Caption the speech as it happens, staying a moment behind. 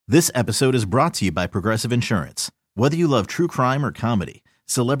This episode is brought to you by Progressive Insurance. Whether you love true crime or comedy,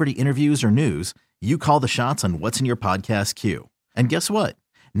 celebrity interviews or news, you call the shots on what's in your podcast queue. And guess what?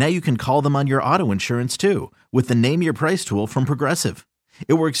 Now you can call them on your auto insurance too with the Name Your Price tool from Progressive.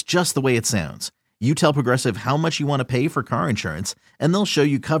 It works just the way it sounds. You tell Progressive how much you want to pay for car insurance, and they'll show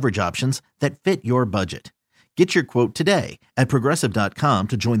you coverage options that fit your budget. Get your quote today at Progressive.com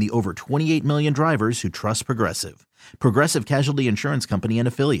to join the over 28 million drivers who trust Progressive. Progressive Casualty Insurance Company and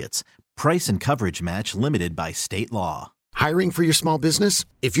Affiliates. Price and coverage match limited by state law. Hiring for your small business?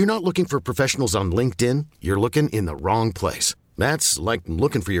 If you're not looking for professionals on LinkedIn, you're looking in the wrong place. That's like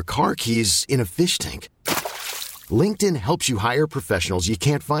looking for your car keys in a fish tank. LinkedIn helps you hire professionals you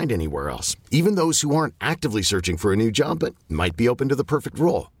can't find anywhere else, even those who aren't actively searching for a new job but might be open to the perfect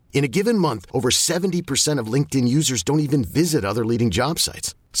role. In a given month, over 70% of LinkedIn users don't even visit other leading job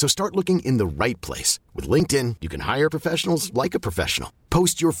sites. So start looking in the right place. With LinkedIn, you can hire professionals like a professional.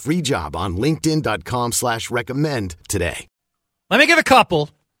 Post your free job on linkedin.com/recommend today. Let me give a couple.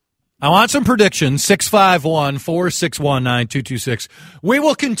 I want some predictions. 651-461-9226. We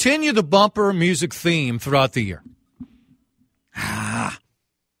will continue the bumper music theme throughout the year. I'm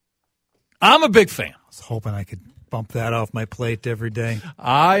a big fan. I was hoping I could bump that off my plate every day.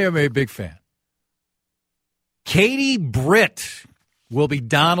 I am a big fan. Katie Britt will be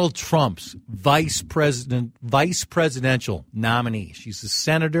Donald Trump's vice presidential nominee. She's a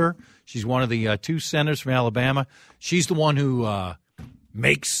senator. She's one of the two senators from Alabama. She's the one who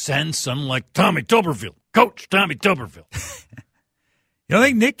makes sense, unlike Tommy Tuberville. Coach Tommy Tuberville. You don't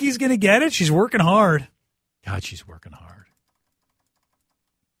think Nikki's going to get it? She's working hard. God, she's working hard.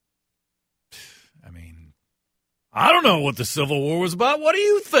 I don't know what the Civil War was about. What do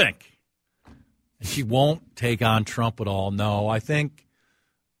you think? And she won't take on Trump at all. No, I think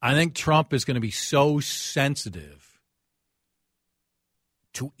Trump is going to be so sensitive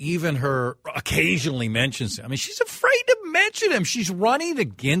to even her occasionally mentions him. I mean, she's afraid to mention him. She's running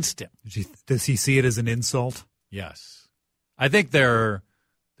against him. Does he see it as an insult? Yes. I think they're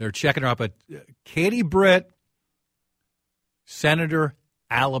checking her up at Katie Britt, Senator,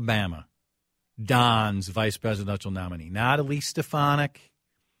 Alabama. Don's vice presidential nominee. Not Elise Stefanik,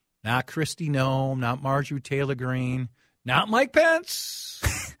 not Kristi Noem, not Marjorie Taylor Greene, not Mike Pence.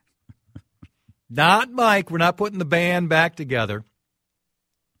 Not Mike. We're not putting the band back together.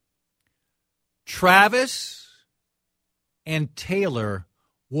 Travis and Taylor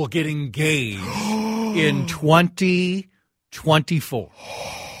will get engaged in 2024.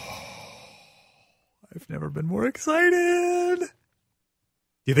 I've never been more excited. Do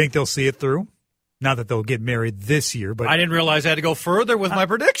you think they'll see it through? Not that they'll get married this year, but I didn't realize I had to go further with my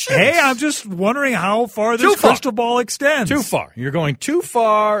predictions. Hey, I'm just wondering how far this crystal ball extends. Too far. You're going too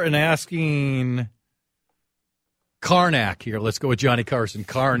far and asking Karnak here. Let's go with Johnny Carson.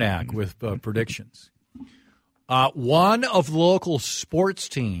 Karnak with predictions. One of the local sports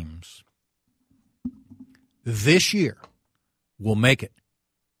teams this year will make it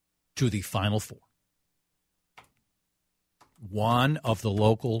to the Final Four. One of the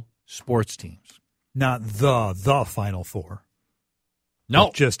local sports teams. Not the Final Four.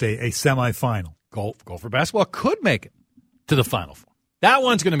 No. Just a semifinal. Go for basketball could make it to the Final Four. That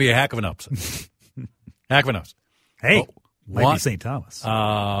one's going to be a heck of an upset. Heck of an upset. Hey, might be St. Thomas.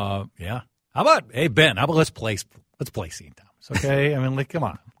 Yeah. How about, Ben, let's play St. Thomas, okay? I mean, come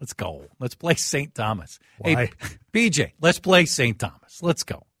on. Let's go. Let's play St. Thomas. Why? Hey, BJ, let's play St. Thomas. Let's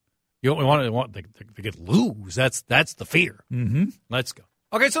go. You don't want they could lose. That's the fear. Mm-hmm. Let's go.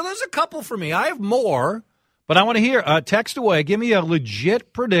 Okay, so there's a couple for me. I have more, but I want to hear. Text away. Give me a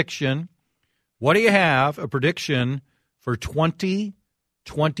legit prediction. What do you have? A prediction for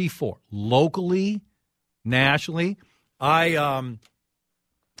 2024, locally, nationally. I'll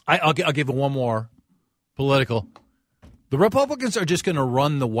give it one more political. The Republicans are just going to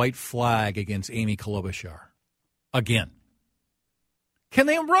run the white flag against Amy Klobuchar again. Can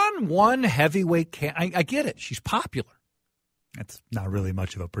they run one heavyweight? I get it. She's popular. That's not really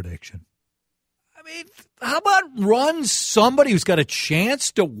much of a prediction. I mean, how about run somebody who's got a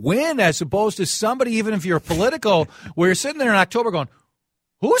chance to win as opposed to somebody, even if you're political, where you're sitting there in October going,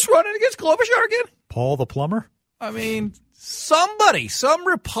 who's running against Klobuchar again? Paul the plumber? I mean, somebody, some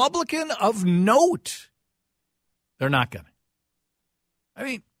Republican of note. They're not going to. I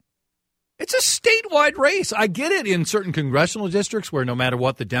mean, it's a statewide race. I get it in certain congressional districts where no matter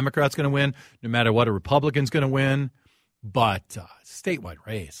what, the Democrat's going to win, no matter what, a Republican's going to win. But statewide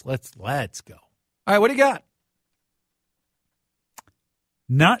race. Let's go. All right, what do you got?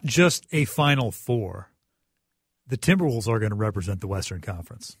 Not just a Final Four. The Timberwolves are going to represent the Western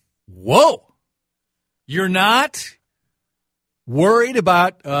Conference. Whoa. You're not Worried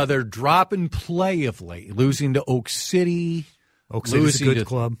about their drop in play of late, losing to Oak City. Oak City's a good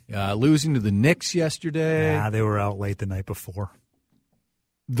club. Losing to the Knicks yesterday. Yeah, they were out late the night before.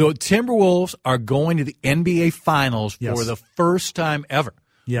 The Timberwolves are going to the NBA Finals for the first time ever.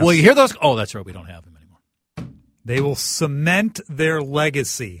 Yes. Well, you hear those? Oh, that's right. We don't have them anymore. They will cement their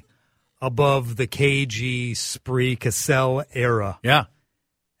legacy above the KG, Spree, Cassell era. Yeah.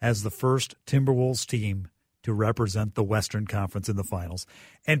 As the first Timberwolves team to represent the Western Conference in the finals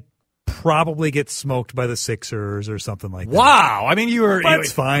and probably get smoked by the Sixers or something like that. Wow. I mean,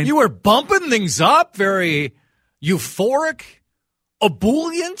 That's fine. You were bumping things up, very euphoric,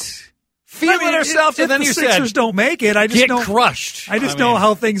 ebullient, feeling ourselves, and then the you Sixers said, don't make it, I just get crushed. I just know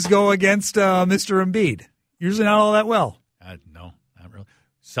how things go against Mr. Embiid. Usually not all that well. No, not really.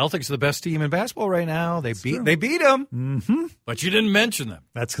 Celtics are the best team in basketball right now. They beat them, but you didn't mention them.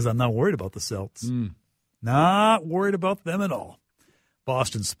 That's because I'm not worried about the Celts. Not worried about them at all.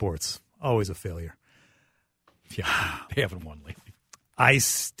 Boston sports, always a failure. Yeah, they haven't won lately. I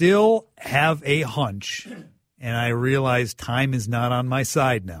still have a hunch, and I realize time is not on my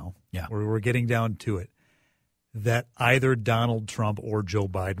side now. Yeah. We're getting down to it, that either Donald Trump or Joe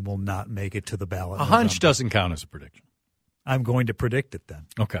Biden will not make it to the ballot. A hunch doesn't count as a prediction. I'm going to predict it then.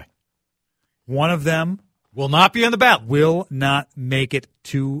 Okay. One of them will not be on the ballot. Will not make it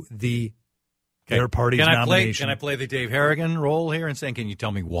to their party's nomination. Can I play the Dave Harrigan role here and saying, can you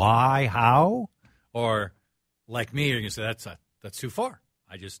tell me why, how? Or like me, you're going to say, that's too far.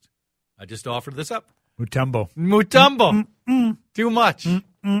 I just offered this up. Mutombo. Too much.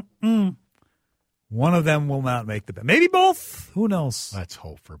 One of them will not make the ballot. Maybe both. Who knows? Let's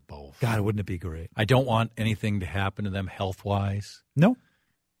hope for both. God, wouldn't it be great? I don't want anything to happen to them health-wise. No.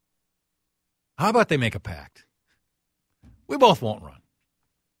 How about they make a pact? We both won't run.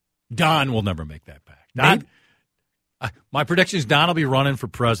 Don will never make that pact. My prediction is Don will be running for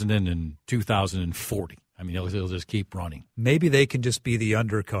president in 2040. I mean, he'll just keep running. Maybe they can just be the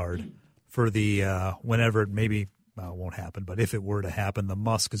undercard for the whenever it won't happen, but if it were to happen, the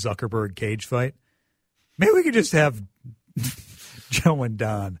Musk-Zuckerberg cage fight. Maybe we could just have Joe and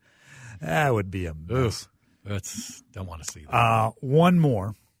Don. That would be a mess. Don't want to see that. One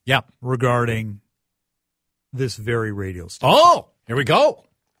more. Yeah. Regarding this very radio station. Oh, here we go.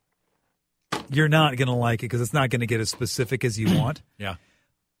 You're not going to like it because it's not going to get as specific as you want. Yeah.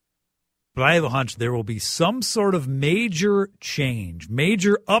 But I have a hunch there will be some sort of major change,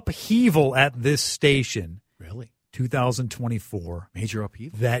 major upheaval at this station. Really? 2024. Major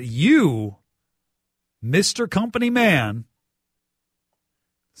upheaval? That you, Mr. Company Man,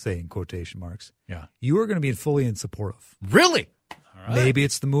 say in quotation marks, you are going to be fully in support of. Really? All right. Maybe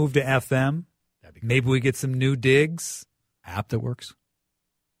it's the move to FM. Maybe we get some new digs. App that works?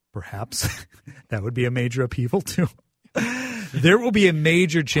 Perhaps. That would be a major upheaval, too. There will be a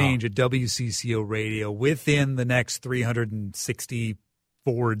major change at WCCO Radio within the next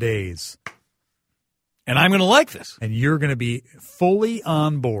 364 days. And I'm going to like this. And you're going to be fully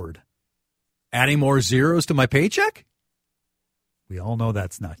on board. Adding more zeros to my paycheck? We all know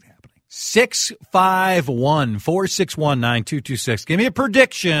that's not happening. 651-461-9226. Give me a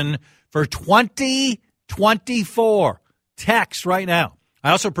prediction for 2024. Text right now. I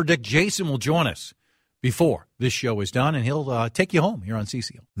also predict Jason will join us before this show is done, and he'll take you home here on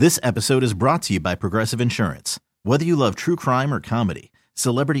CCO. This episode is brought to you by Progressive Insurance. Whether you love true crime or comedy,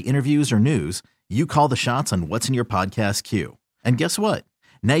 celebrity interviews or news, you call the shots on what's in your podcast queue. And guess what?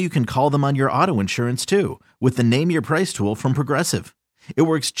 Now you can call them on your auto insurance too with the Name Your Price tool from Progressive. It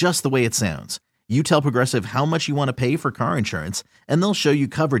works just the way it sounds. You tell Progressive how much you want to pay for car insurance, and they'll show you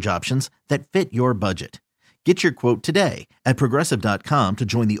coverage options that fit your budget. Get your quote today at Progressive.com to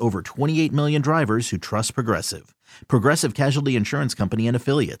join the over 28 million drivers who trust Progressive. Progressive Casualty Insurance Company and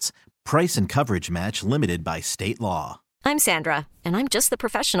Affiliates. Price and coverage match limited by state law. I'm Sandra, and I'm just the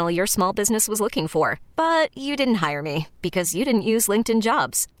professional your small business was looking for. But you didn't hire me because you didn't use LinkedIn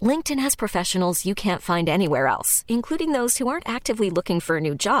Jobs. LinkedIn has professionals you can't find anywhere else, including those who aren't actively looking for a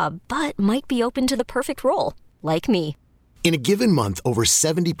new job, but might be open to the perfect role, like me. In a given month, over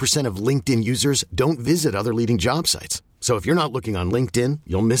 70% of LinkedIn users don't visit other leading job sites. So if you're not looking on LinkedIn,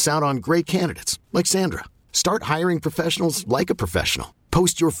 you'll miss out on great candidates like Sandra. Start hiring professionals like a professional.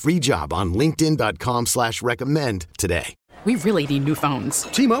 Post your free job on linkedin.com/recommend today. We really need new phones.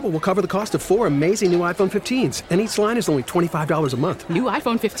 T-Mobile will cover the cost of 4 amazing new iPhone 15s, and each line is only $25 a month. New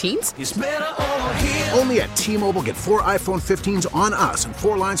iPhone 15s? It's better over here. Only at T-Mobile, get 4 iPhone 15s on us and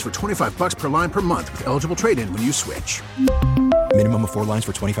 4 lines for $25 per line per month with eligible trade-in when you switch. Minimum of 4 lines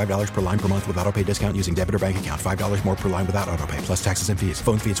for $25 per line per month with auto pay discount using debit or bank account. $5 more per line without auto pay, plus taxes and fees.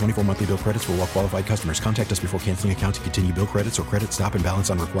 Phone fee at 24 monthly bill credits for well qualified customers. Contact us before canceling account to continue bill credits or credit stop and balance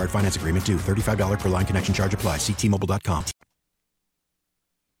on required finance agreement due. $35 per line connection charge applies. See T-Mobile.com.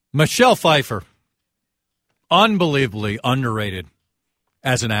 Michelle Pfeiffer, unbelievably underrated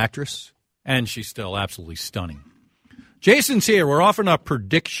as an actress, and she's still absolutely stunning. Jason's here. We're offering up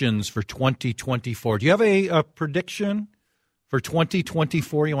predictions for 2024. Do you have a prediction for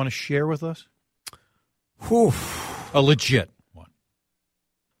 2024 you want to share with us? Whew. A legit one.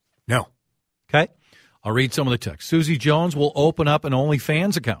 No. Okay. I'll read some of the text. Susie Jones will open up an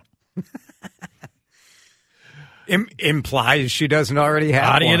OnlyFans account. Implies she doesn't already have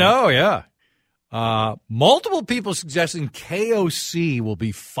one. How do you know? Yeah. Multiple people suggesting KOC will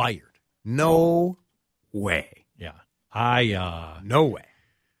be fired. No way. Yeah. No way.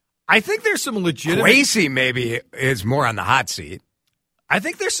 I think there's some legitimate... Gracie maybe is more on the hot seat. I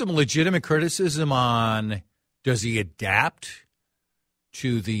think there's some legitimate criticism on, does he adapt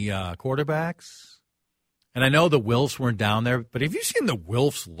to the quarterbacks? And I know the Wilfs weren't down there, but have you seen the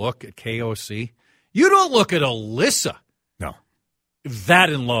Wilfs look at KOC? You don't look at Alyssa. No. That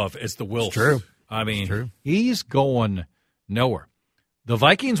in love as the Wilfs. It's true. I mean, true. He's going nowhere. The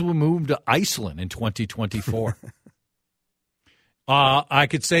Vikings will move to Iceland in 2024. I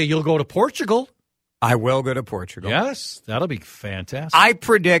could say you'll go to Portugal. I will go to Portugal. Yes, that'll be fantastic. I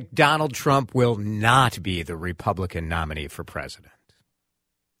predict Donald Trump will not be the Republican nominee for president.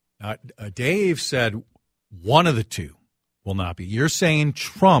 Dave said one of the two will not be. You're saying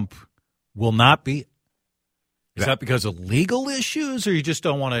Trump will not be. Is that because of legal issues, or you just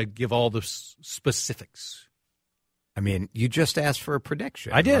don't want to give all the specifics? I mean, you just asked for a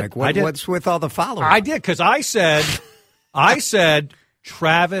prediction. I did. What's with all the followers? I did, because I said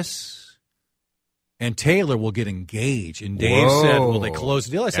Travis and Taylor will get engaged. And Dave said, will they close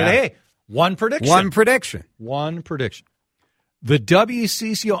the deal? I said, hey, one prediction. One prediction. The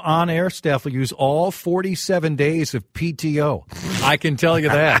WCCO on-air staff will use all 47 days of PTO. I can tell you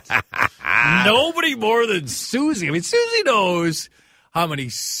that. Nobody more than Susie. I mean, Susie knows how many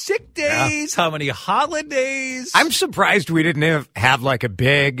sick days, how many holidays. I'm surprised we didn't have like a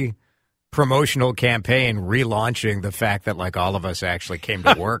big promotional campaign relaunching the fact that like all of us actually came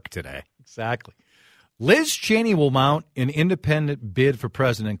to work today. Exactly. Liz Cheney will mount an independent bid for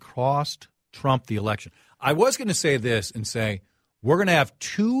president, cost Trump the election. I was going to say this and say we're going to have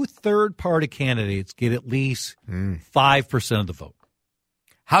 2 third-party candidates get at least 5% of the vote.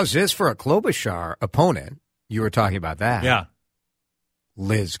 How's this for a Klobuchar opponent? You were talking about that. Yeah.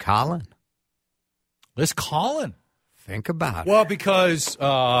 Liz Collin. Think about it. Well, because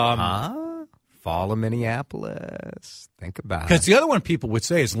fall of Minneapolis. Think about it. Because the other one people would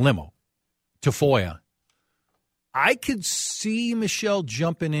say is limo, Tafoya. I could see Michelle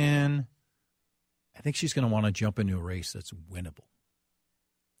jumping in. I think she's going to want to jump into a race that's winnable.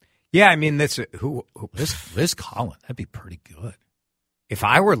 Yeah, I mean, Liz Collin. That'd be pretty good. If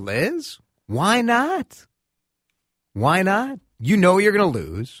I were Liz, why not? Why not? You know you're going to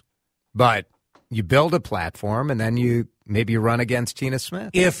lose, but you build a platform, and then you run against Tina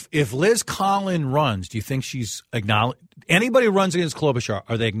Smith. If Liz Collin runs, do you think she's anybody who runs against Klobuchar,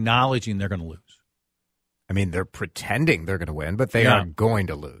 are they acknowledging they're going to lose? I mean, they're pretending they're going to win, but they are going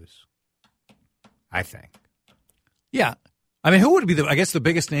to lose, I think. Yeah. I mean, who would be I guess the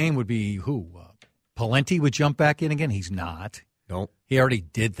biggest name would be who? Pawlenty would jump back in again? He's not. Nope. He already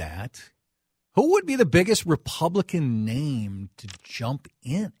did that. Who would be the biggest Republican name to jump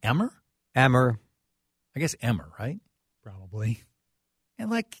in? Emmer. I guess Emmer, right? Probably. And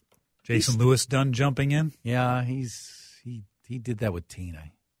like Jason Lewis done jumping in. Yeah, he did that with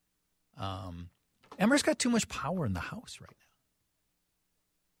Tina. Emmer's got too much power in the House right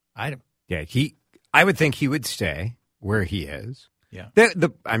now. I would think he would stay where he is. Yeah.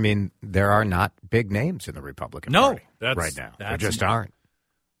 I mean, there are not big names in the Republican Party right now. There just aren't.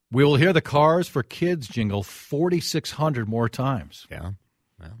 We will hear the Cars for Kids jingle 4,600 more times. Yeah.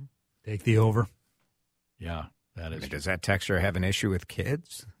 Well, take the over. Yeah, that is. Does that texter have an issue with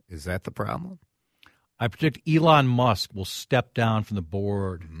kids? Is that the problem? I predict Elon Musk will step down from the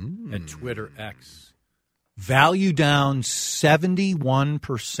board at Twitter X. Value down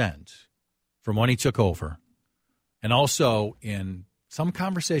 71% from when he took over. And also in some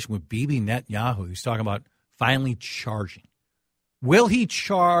conversation with Bibi Netanyahu, he's talking about finally charging. Will he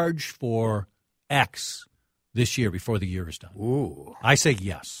charge for X this year before the year is done? Ooh. I say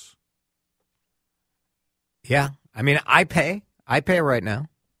yes. Yeah. I mean, I pay right now.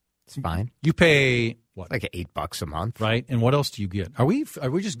 It's fine. You pay what? Like $8 a month. Right. And what else do you get? Are we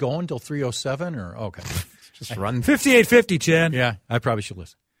just going till 307 or okay? Just run 5850, Chen. Yeah, I probably should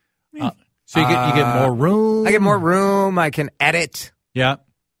listen. So you get more room. I get more room. I can edit. Yeah.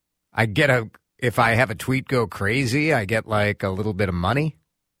 I get if I have a tweet go crazy, I get like a little bit of money.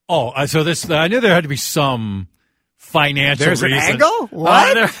 Oh, so I knew there had to be some financial There's reason. an angle?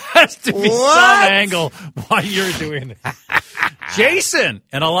 What? There has to be some angle why you're doing this. Jason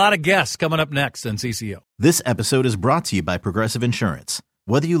and a lot of guests coming up next on CCO. This episode is brought to you by Progressive Insurance.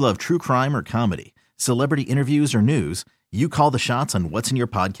 Whether you love true crime or comedy, celebrity interviews or news, you call the shots on what's in your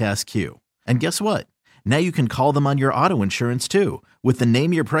podcast queue. And guess what? Now you can call them on your auto insurance too with the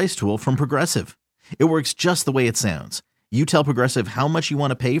Name Your Price tool from Progressive. It works just the way it sounds. You tell Progressive how much you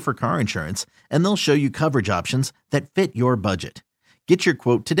want to pay for car insurance, and they'll show you coverage options that fit your budget. Get your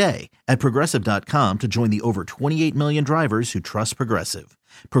quote today at Progressive.com to join the over 28 million drivers who trust Progressive.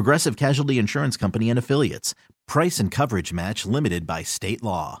 Progressive Casualty Insurance Company and Affiliates. Price and coverage match limited by state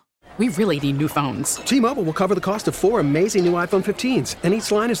law. We really need new phones. T-Mobile will cover the cost of 4 amazing new iPhone 15s, and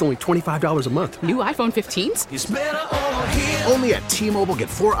each line is only $25 a month. New iPhone 15s? It's better over here. Only at T-Mobile, get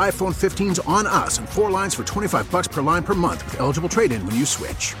 4 iPhone 15s on us and 4 lines for $25 per line per month with eligible trade-in when you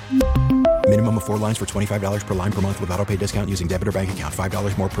switch. Minimum of 4 lines for $25 per line per month with autopay discount using debit or bank account.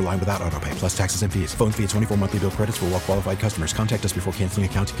 $5 more per line without autopay, plus taxes and fees. Phone fee at 24 monthly bill credits for well-qualified customers. Contact us before canceling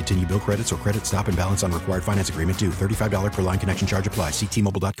account to continue bill credits or credit stop and balance on required finance agreement due. $35 per line connection charge applies. See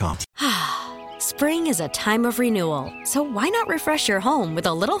T-Mobile.com. Spring is a time of renewal, so why not refresh your home with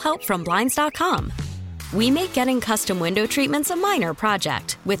a little help from Blinds.com? We make getting custom window treatments a minor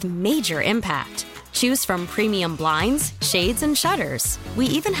project with major impact. Choose from premium blinds, shades, and shutters. We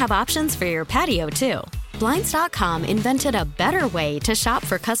even have options for your patio, too. Blinds.com invented a better way to shop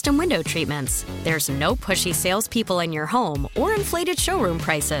for custom window treatments. There's no pushy salespeople in your home or inflated showroom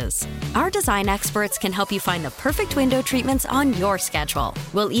prices. Our design experts can help you find the perfect window treatments on your schedule.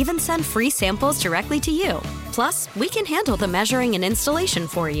 We'll even send free samples directly to you. Plus, we can handle the measuring and installation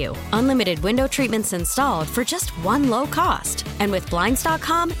for you. Unlimited window treatments installed for just one low cost. And with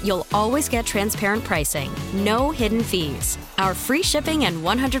Blinds.com, you'll always get transparent pricing. No hidden fees. Our free shipping and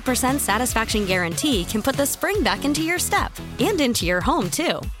 100% satisfaction guarantee can put the spring back into your step and into your home,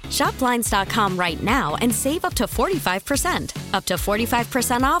 too. Shop Blinds.com right now and save up to 45%. Up to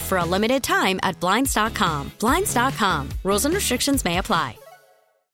 45% off for a limited time at Blinds.com. Blinds.com. Rules and restrictions may apply.